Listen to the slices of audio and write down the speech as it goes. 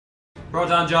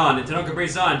ProtonJon,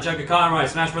 NintendoCapriSun, Chuggaaconroy,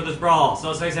 Smash Brothers Brawl,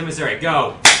 Subspace Emissary,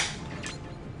 go!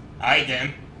 I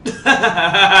then.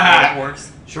 That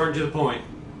works. Short and to the point.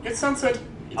 It's sunset.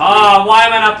 Oh, why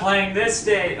am I not playing this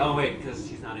stage? Oh wait, because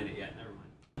she's not in it yet. Never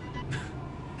mind.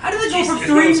 How did it go from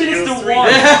 3 minutes to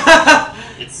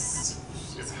 1? It's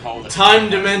called time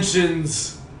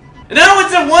dimensions. No,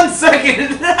 it's at 1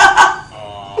 second.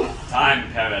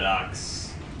 Time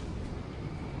paradox.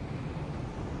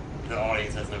 The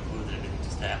audience has no clue that it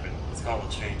just happened. It's called a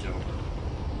changeover.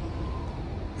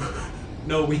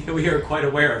 No, we are quite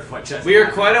aware of what just We are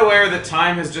quite aware that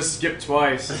time has just skipped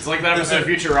twice. It's like that episode of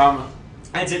Futurama.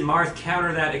 I did Marth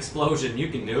counter that explosion. You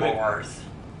can do it. Marth.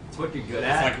 That's what you're good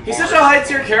at. Like He's such a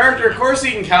high-tier character, of course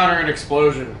he can counter an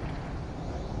explosion.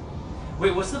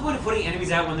 Wait, what's the point of putting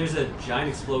enemies out when there's a giant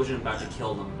explosion about to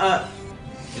kill them?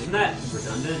 Isn't that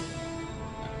redundant?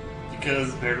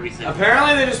 Because better to be safe.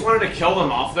 Apparently they just wanted to kill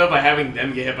them off, though, by having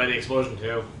them get hit by the explosion,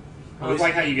 too. It's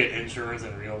like how you get insurance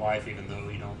in real life, even though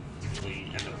you don't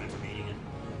usually end up needing it.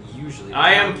 Usually.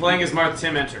 I am playing as Marth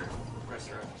Tim Enter.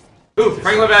 Ooh,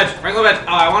 Franklin badge! Franklin badge!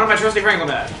 Oh, I wanted my trusty Franklin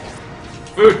badge.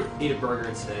 Food. Eat a burger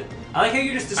instead. I like how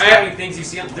you're just describing things you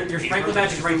see on your Franklin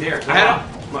badge is right there. Go up.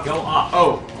 Go up.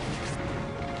 Oh.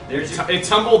 There's it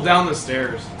tumbled down the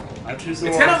stairs. I choose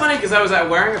It's kind of funny because I was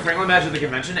wearing a Franklin badge at the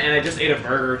convention and I just ate a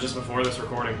burger just before this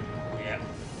recording. Yeah.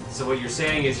 So what you're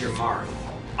saying is you're Marth.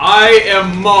 I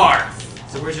am Marth.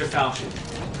 So where's your Falcon?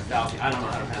 Falcon. I don't know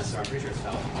how to pronounce it. I'm pretty sure it's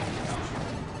Falcon.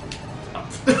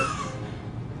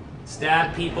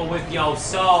 Stab people with your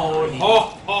sword.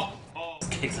 Oh, oh, oh.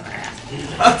 Kick some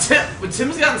ass.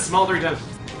 Tim's gotten small 3 times.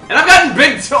 And I've gotten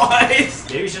big twice!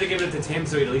 Maybe you should have given it to Tim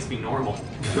so he'd at least be normal.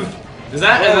 Is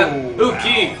that? Whoa, Ooh, wow.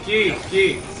 key.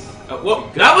 Whoa,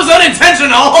 that was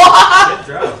unintentional! Good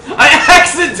throw. I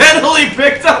accidentally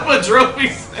picked up a trophy.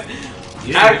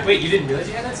 Wait, you didn't realize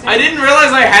you had that stand? I didn't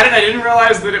realize I had it. I didn't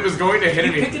realize that it was going to hit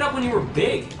me. You picked it up when you were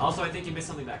big. Also, I think you missed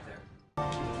something back there.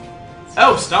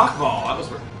 Oh, stock ball. That was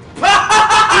weird.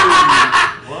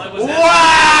 Well, it was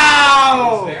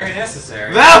wow! It was very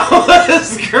necessary. That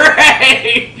was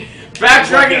great!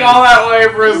 Backtracking all that way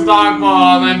for a stock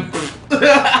ball and then...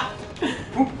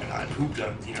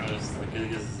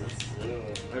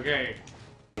 Okay.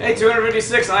 Hey,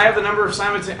 256. I have the number of I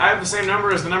have the same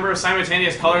number as the number of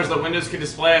simultaneous colors that Windows could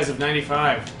display as of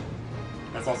 95.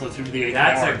 That's also 2 to the 8th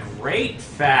That's power. a great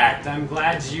fact. I'm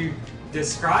glad you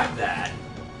described that.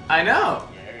 I know.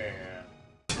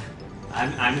 Yeah.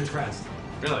 I'm impressed.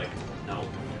 Really? No.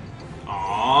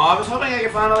 Aw, I was hoping I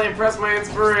could finally impress my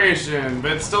inspiration,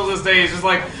 but still to this day he's just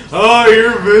like, oh,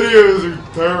 your videos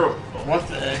are terrible. What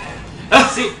the heck?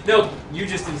 See, no, you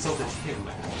just insulted him.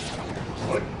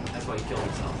 What? That's why he killed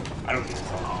himself. I don't think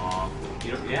so. Aw.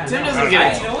 You don't, yeah, Tim no, doesn't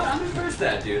get it. You know what? I'm impressed with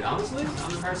that, dude. Honestly,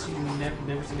 I'm impressed you've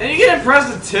never seen that. And you get impressed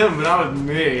with Tim, but not with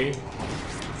me.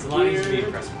 It's a lot easier to be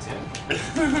impressed with Tim.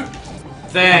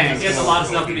 Thanks. He has a lot of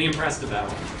stuff to be impressed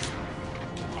about.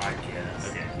 I guess.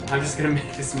 Okay. I'm just gonna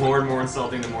make this more and more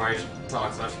insulting the more I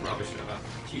talk, so I should probably shut up.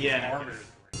 Yeah.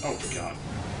 Oh god.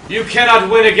 You cannot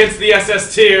win against the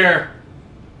SS tier!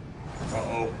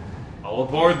 Uh-oh. All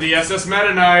aboard the SS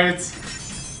Meta Knights!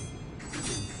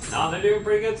 No, they're doing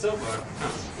pretty good so far.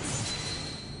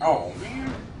 Oh,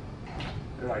 man.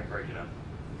 They're like breaking up.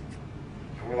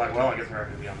 And we're like, well, I guess we're not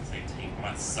going to be on the same team.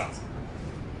 Well, that sucks.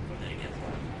 But then again,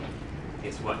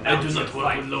 Guess what? Now it's a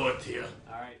fight. lower tier.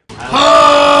 Alright.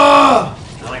 Ah!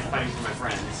 I like fighting for my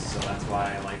friends, so that's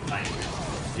why I like fighting.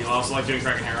 Do you also like doing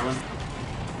crack and heroin?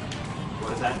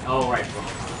 What is that? Oh, right.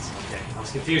 Okay. I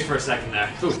was confused for a second there.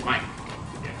 Ooh, mine.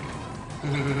 Yeah.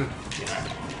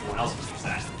 Everyone else was used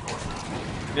that. Of course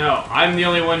not. No, I'm the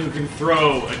only one who can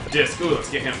throw a disc. Ooh, let's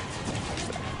get him.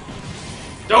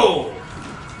 Oh!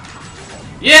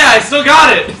 Yeah, I still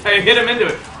got it! I hit him into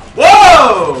it.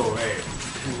 Whoa! Hey.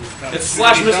 It's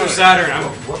slash Mr. Saturn.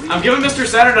 I'm giving Mr.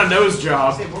 Saturn a nose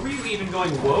job. What were you even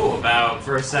going whoa about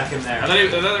for a second there? I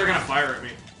thought they were gonna fire at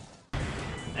me.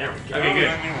 There we go. Okay,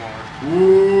 good.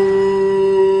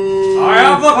 Ooh. I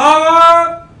have the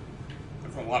power!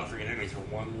 That's a lot of freaking enemies for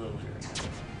one little area.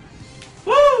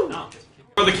 Woo! No.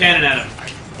 Throw the cannon at him.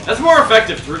 That's more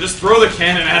effective. Just throw the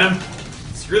cannon at him.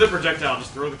 Screw the projectile,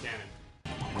 just throw the cannon.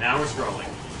 Now we're scrolling.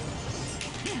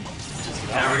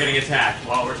 Now we're getting attacked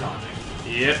while we're taunting.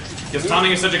 Yep. Because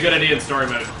taunting is such a good idea in story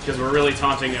mode, because we're really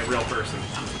taunting a real person.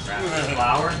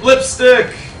 Flower.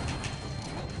 Lipstick!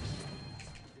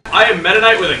 I am Meta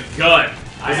Knight with a gun.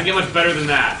 Doesn't get much better than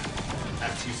that. I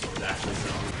have 2 swords actually, so.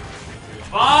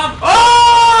 Bomb!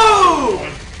 Oh!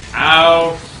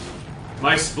 Ow.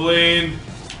 My spleen.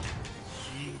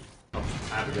 Oh,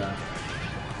 I have a gun.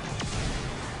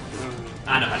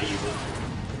 I know how to use it.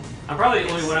 I'm probably the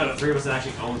only one out of 3 of us that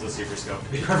actually owns a Super Scope, to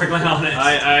be perfectly honest.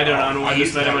 I don't own one,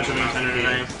 despite how much of a Nintendo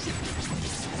today.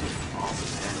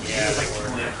 Awesome, man. Yeah, There's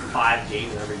like only like 5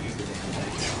 games I've ever used the damn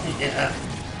thing. Yeah.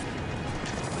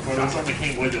 Well, the one that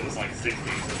came with it was like 6 games,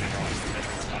 I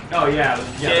think. Oh yeah,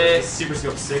 the Super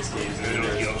Scope 6 games.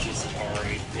 Yoshi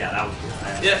Safari. Yeah, that was good.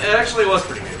 Yeah, it actually was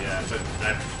pretty good, yeah. But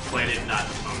I played it, not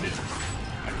owned it.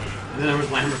 And then there was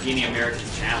Lamborghini American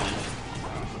Challenge.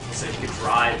 So you could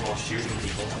drive while shooting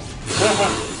people.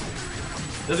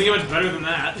 Doesn't get much better than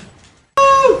that.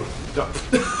 I'm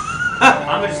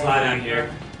gonna just lie down here.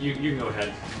 You can go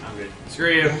ahead. I'm good. Screw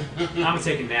you. I'm gonna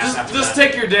take a nap after Just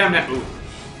that. take your damn nap. Ooh.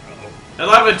 I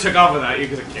love it took off without you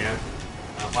because it can.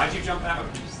 Why'd you jump out?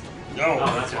 No.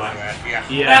 Oh, that's why.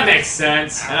 Yeah. That makes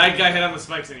sense. And I got hit on the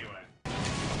spikes anyway.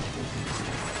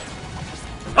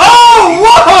 Oh,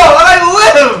 whoa! I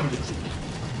lived!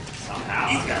 Somehow.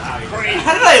 He's got crazy.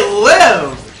 How did I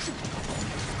live?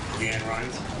 Leanne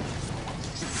Rhymes.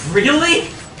 Really?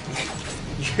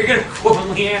 You're gonna quote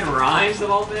Leanne Rhymes of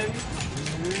all things?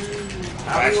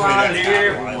 How do I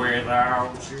live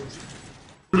without you?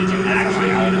 Did you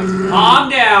actually? Calm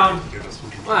down.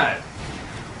 What?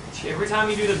 Every time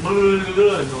you do the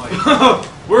noise.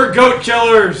 We're goat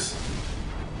killers!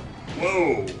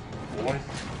 Whoa. Boy.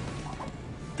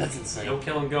 That's insane. No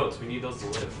killing goats. We need those to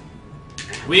live.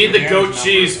 We need the goat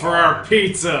cheese for our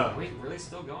pizza! Wait, really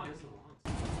still going? This is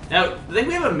long. Now, I think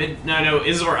we have a mid... No,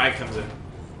 this is where I comes in.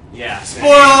 Yeah.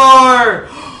 Spoiler!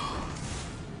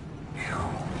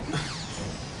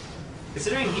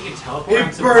 Considering he can teleport, I'm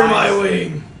It burned my surprised.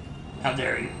 wing! How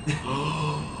dare you?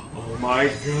 Oh my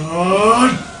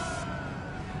god!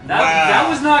 That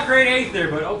was not great either,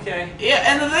 but okay. Yeah,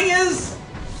 and the thing is,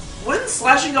 wouldn't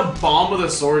slashing a bomb with a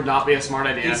sword not be a smart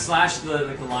idea? He slashed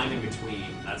the line in between.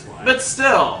 That's why. But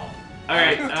still.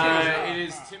 Alright, it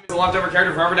is Tim, the leftover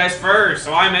character for whoever dies first,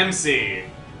 so I'm MC.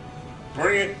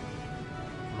 Bring it.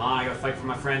 Come on, I gotta fight for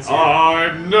my friends here.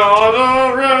 I'm not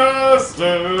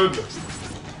arrested!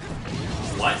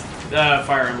 What?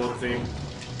 Fire Emblem theme.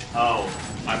 Oh.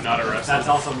 I'm not arrested. That's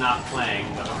also not playing,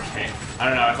 but okay. I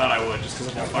don't know, I thought I would, just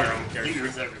because I'm a Fire Emblem character.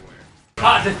 Fingers everywhere.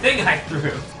 Ah, the thing I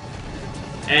threw.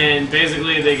 And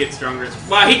basically, they get stronger.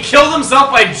 Wow, he killed himself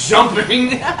by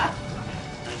jumping! I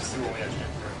just threw away a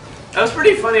chamber. That was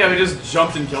pretty funny how he just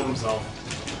jumped and killed himself.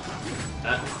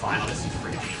 Fine, this is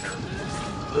freaking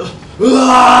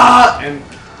And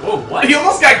whoa, what? he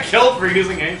almost got killed for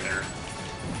using Aether.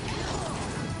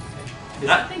 Is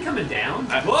that thing coming down?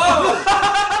 Whoa!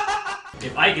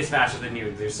 If Ike is faster than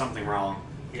you, there's something wrong.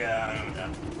 Yeah, I know that.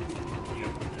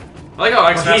 I like how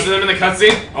Ike's faster than him in the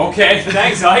cutscene. Okay,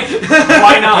 thanks, Ike.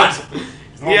 Why not?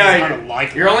 Yeah,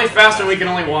 you're only faster, we can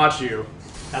only watch you.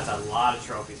 That's a lot of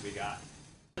trophies we got.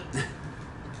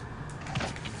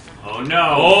 Oh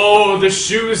no! Oh, the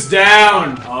shoe's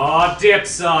down! Oh, dip,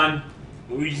 son!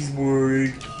 Luigi's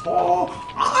worried. Oh,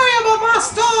 I am a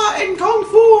master in Kung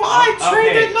Fu! I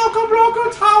trained okay. at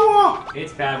Nokobloco Tower!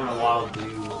 It's bad when a Waddle Doo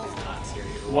is not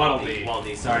serious. Waddle Dee. Waddle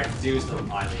Dee, sorry. Doo's the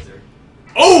eye laser.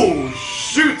 Oh,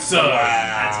 shoot, son!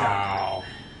 That's got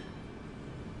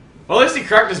Well, at least he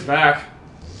cracked his back.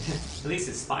 At least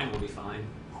his spine will be fine.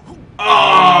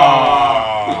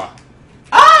 Ah!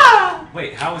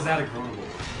 Wait, how was that a groanable?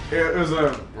 It was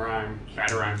a rhyme.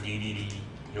 Bad rhyme.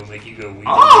 He'll make you go weak.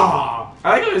 Ah!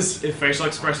 I like how his facial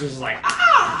expression is like,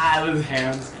 ah! With his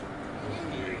hands.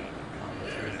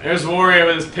 There's Wario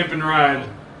with his pimp and ride.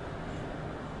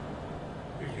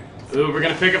 Ooh, we're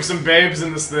gonna pick up some babes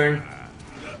in this thing.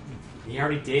 He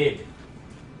already did.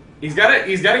 He's gotta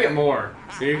get more.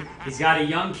 See? He's got a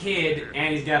young kid,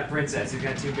 and he's got a princess. He's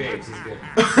got 2 babes. He's good.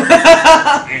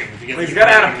 He's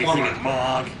gotta add a plumber.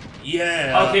 Mog.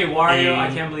 Yeah. Okay, Wario, I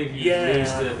And can't believe you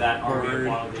lose to that army of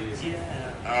Waddle Dees. Yeah.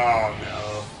 Oh no.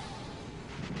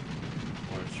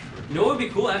 You know what would be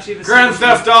cool actually if a Grand stage-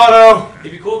 Theft Auto!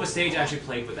 It'd be cool if a stage actually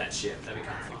played with that ship. That'd be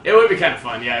kind of fun. It would be kind of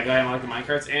fun, yeah. I got him like the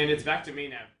minecarts, and it's back to me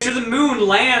now. Sure, the moon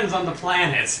lands on the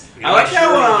planet. I like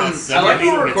how I like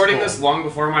how we're it's recording cool. this long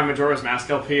before my Majora's Mask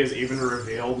LP is even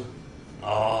revealed.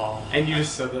 Oh. And you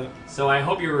just said that. So I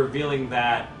hope you're revealing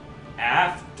that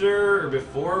after or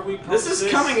before we post This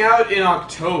is coming out in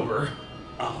October.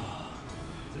 Oh.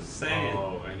 Just saying.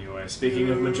 Oh, anyway, speaking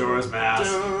of Majora's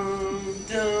Mask.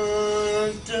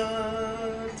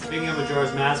 Speaking of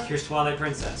Majora's Mask, here's Twilight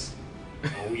Princess.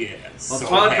 Oh yeah. Well, so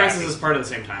Twilight happy. Princess is part of the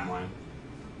same timeline.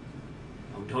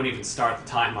 Oh, don't even start the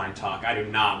timeline talk. I do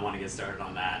not want to get started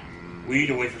on that. We need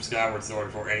to wait for Skyward Sword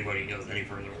before anybody goes any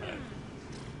further with it.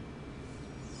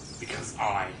 Because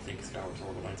I think Skyward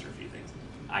Sword will answer a few things.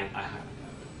 I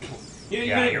Do you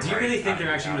Yeah, really right. think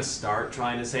they're actually going to start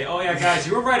trying to say, oh yeah, guys,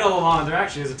 you were right all along, there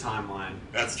actually is a timeline?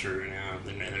 That's true, yeah.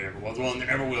 There never was one, there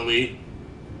never will be.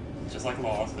 Just like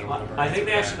Lost, there will never I think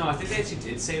they be. actually, no, I think they actually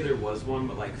did say there was one,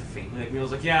 but like faintly. Like, Neil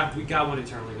was like, yeah, we got one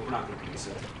internally, but we're not going to release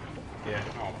it. Yeah,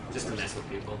 Oh, just to mess with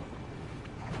people.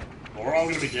 well, we're all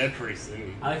going to be dead pretty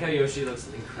soon. I like how Yoshi looks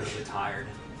incredibly tired.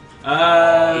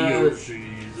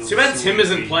 Yoshi's Too bad Tim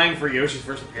isn't sweet. playing for Yoshi's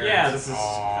first appearance. Yeah, this is.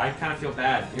 Aw. I kind of feel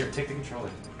bad. Here, take the controller.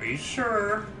 Are you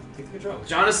sure? Take the controller.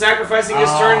 John is sacrificing his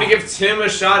turn to give Tim a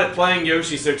shot at playing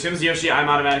Yoshi, so Tim's Yoshi, I'm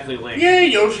automatically Link. Yay,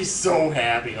 Yoshi's so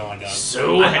happy. Oh my god.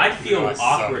 So I feel I suck.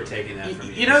 awkward taking that from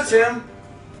you. You know, Tim,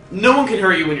 no one can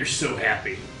hurt you when you're so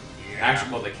happy. Yeah.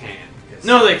 Actually, well, they can. 'cause-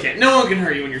 No, they can't. No one can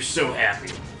hurt you when you're so happy.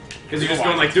 Because you're just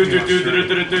going like, do. See,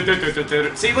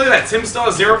 look at that. Tim still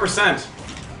has 0%.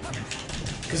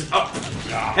 Because, oh,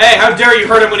 Ah. hey, how dare you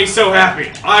hurt him when he's so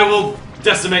happy? I will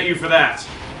decimate you for that.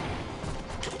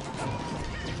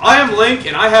 I am Link,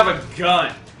 and I have a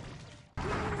gun.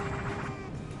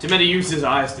 Tim had to use his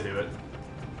eyes to do it.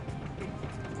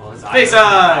 Well, his Face are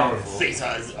eyes! powerful. Face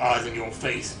eyes in your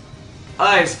face.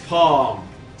 Eyes palm.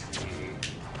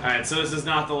 Alright, so this is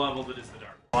not the level that is the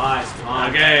dark. Wise, come on.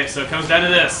 Okay, so it comes down to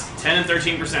this. 10 and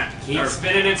 13%. Keep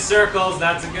spinning in circles,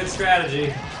 that's a good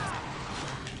strategy.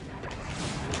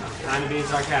 I'm kind of being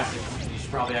sarcastic. You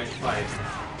should probably actually fight.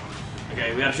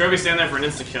 Okay, we got a trophy stand there for an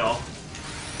insta-kill.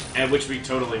 And which we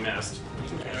totally missed.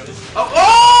 Oh,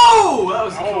 Oh! That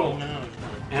was cool. no.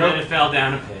 And then it fell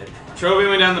down a pit. Trophy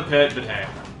went down the pit, but hey.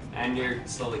 And you're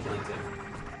slowly killing Tim.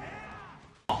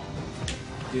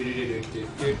 You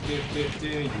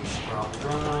should probably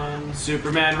run.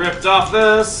 Superman ripped off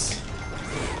this.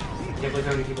 Can't believe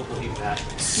how many people believe that.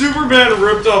 Superman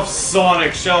ripped off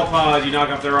Sonic Shell Pod. You knock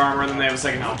off their armor, and then they have a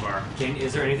second health bar.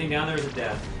 Is there anything down there or is it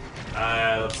death?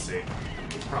 Let's see.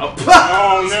 Probably.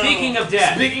 Oh no. Speaking of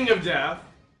death. Speaking of death.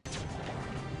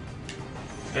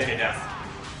 Okay, death.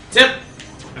 Tip.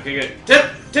 Okay, good.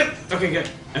 Tip. Okay, good.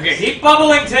 Okay, Keep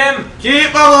bubbling, Tim!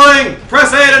 keep bubbling.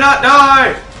 Press A to not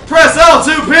die. Press L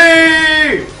to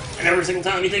pee. And every single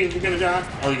time you think you're gonna die,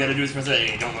 all you gotta do is press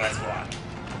A. Don't know that's why.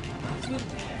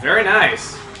 Very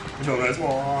nice. Don't know that's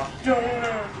why. Don't know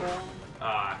that's why.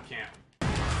 I can't.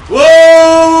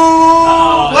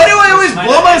 Whoa! Why do I always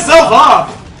blow myself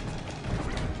up?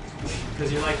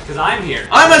 Because you're like, because I'm here.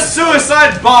 I'm a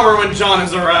suicide bomber when John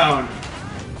is around.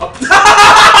 Oh.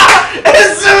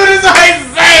 As soon as I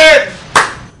say it!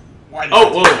 Why did Oh, I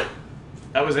do whoa.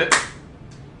 That was it?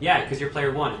 Yeah, because you're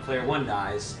player one. If player one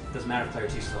dies, it doesn't matter if player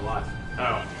two's still alive.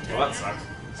 Oh, well that sucks.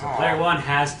 So player one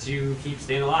has to keep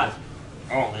staying alive.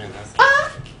 Oh man, that's.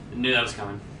 I knew that was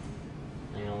coming.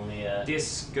 I only,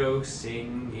 Disco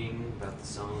singing about the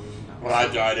song. Well, I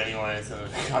died anyway, so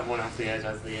I went off the edge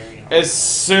as the egg. As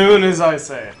soon as I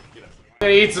say it. I'm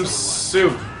gonna eat some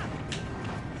soup.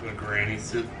 Some granny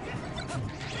soup.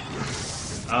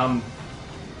 Oh,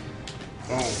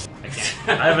 I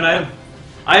can't. I have an item.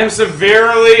 I am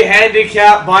severely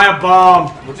handicapped by a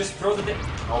bomb. We'll just throw the.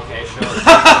 Okay, sure.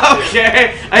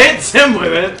 Okay, I hit Tim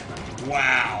with it.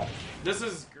 Wow. This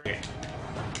is great.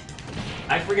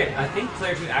 I forget. I think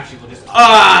player two actually will just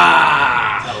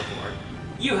Ah! teleport.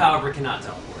 You, however, cannot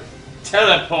teleport.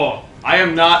 Teleport. I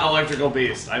am not an electrical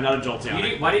beast. I'm not a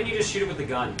Jolteon. Why didn't you just shoot it with the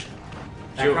gun?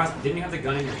 Shoot. Didn't you have the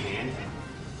gun in your hand?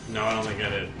 No, I don't think I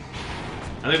did.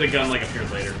 I think the gun like appeared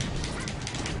later.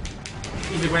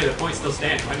 Either way, the point still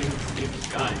stands. Why didn't you use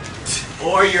the gun?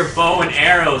 Or your bow and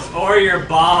arrows, or your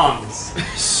bombs,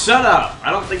 Shut up! I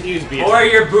don't think you use B or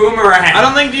attack. your boomerang. I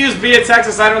don't think to use B attacks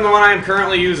aside from the one I am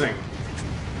currently using.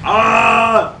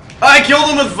 Ah! I killed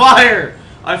him with fire!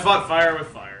 I fought fire with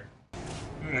fire.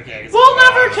 Okay, I guess We'll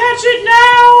never catch it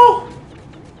now!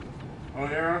 Oh,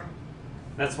 yeah?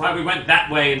 That's why we went that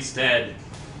way instead.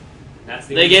 That's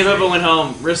the They gave up easy and went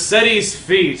home. Rossetti's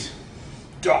feet.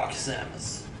 Dark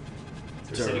Samus. way.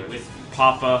 We're sitting with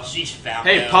Papa. Sheesh, found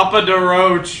Hey, Papa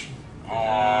DeRoach.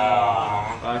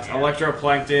 Aww.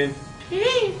 Electroplankton.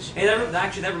 Hey,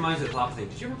 that reminds me of the Papa thing.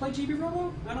 Did you ever play GB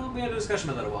Robo? I don't know. We had a discussion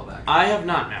about that a while back. I have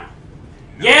not now.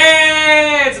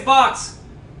 Yay! It's a box.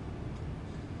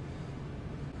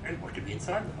 And what could be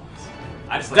inside the box?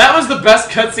 I just like That was the best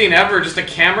cutscene ever. Just a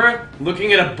camera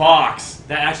looking at a box.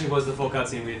 That actually was the full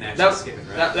cutscene. We didn't actually skip it,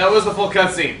 right? That was the full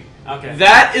cutscene. Okay.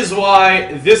 That is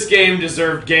why this game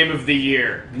deserved Game of the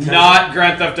Year, not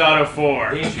Grand Theft Auto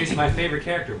 4. They introduced my favorite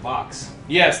character, Box.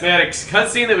 Yes, they had a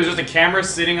cutscene that was just a camera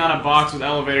sitting on a box with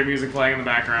elevator music playing in the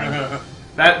background.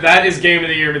 That is Game of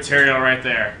the Year material right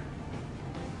there.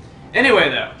 Anyway,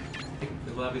 though.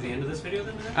 Will that be the end of this video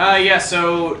then? Yeah,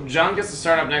 so John gets to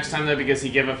start up next time, though, because he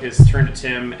gave up his turn to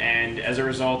Tim, and as a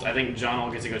result, I think John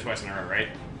will get to go twice in a row, right?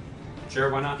 Sure,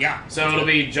 why not? Yeah. So it'll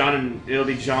be John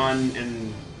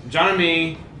and John and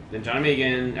me, then John and me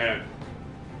again.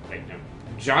 Wait, no.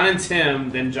 John and Tim,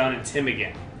 then John and Tim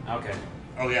again. Okay.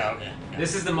 Oh yeah. Okay. Yeah.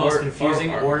 This is the most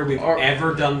confusing order we've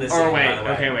ever done this in, by the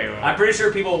way. Okay, wait. I'm pretty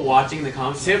sure people watching the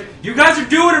comments, you guys are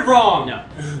doing it wrong! No.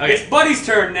 Okay. It's Buddy's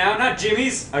turn now, not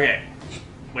Jimmy's. Okay.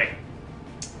 Wait.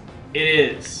 It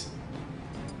is.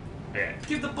 Okay.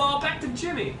 Give the ball back to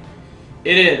Jimmy.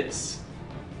 It is.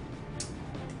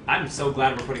 I'm so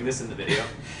glad we're putting this in the video.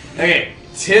 Okay.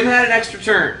 Tim had an extra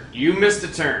turn. You missed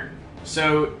a turn.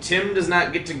 So Tim does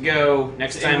not get to go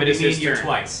next time. It is his turn.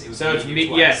 Twice. It was So me it's and me. you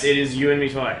twice. Yes, it is you and me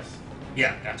twice.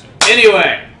 Yeah. Gotcha.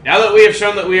 Anyway, now that we have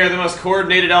shown that we are the most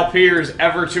coordinated LPers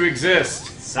ever to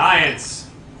exist, Science.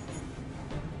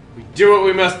 we do what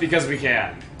we must because we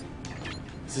can.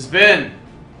 This has been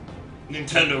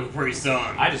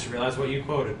NintendoCapriSun. I just realized what you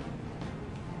quoted.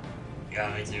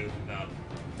 Yeah, me too. About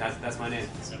That's my name.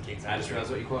 17 I just realized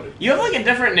what you quoted. You have like a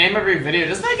different name every video.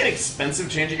 Doesn't that get expensive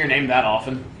changing your name that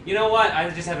often? You know what? I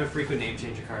just have a frequent name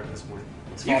changer card at this point.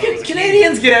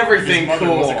 Canadians get everything His mother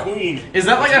was a cool. queen. Is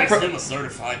that like which a makes pro- him a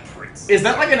certified prince? Is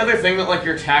that like another thing that like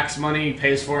your tax money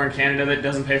pays for in Canada that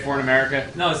doesn't pay for in America?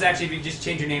 No, it's actually if you just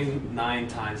change your name 9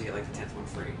 times, you get like the 10th one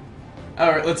free.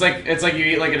 Oh, it's like you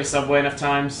eat like at a Subway enough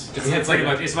times. It's pretty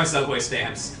much. It's my Subway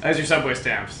stamps. That's your Subway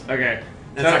stamps. Okay.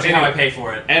 That's actually how I pay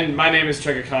for it. And my name is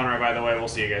Chuggaaconroy, by the way. We'll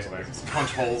see you guys later.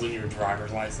 Punch holes in your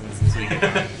driver's license so you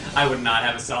can I would not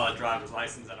have a solid driver's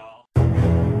license at all.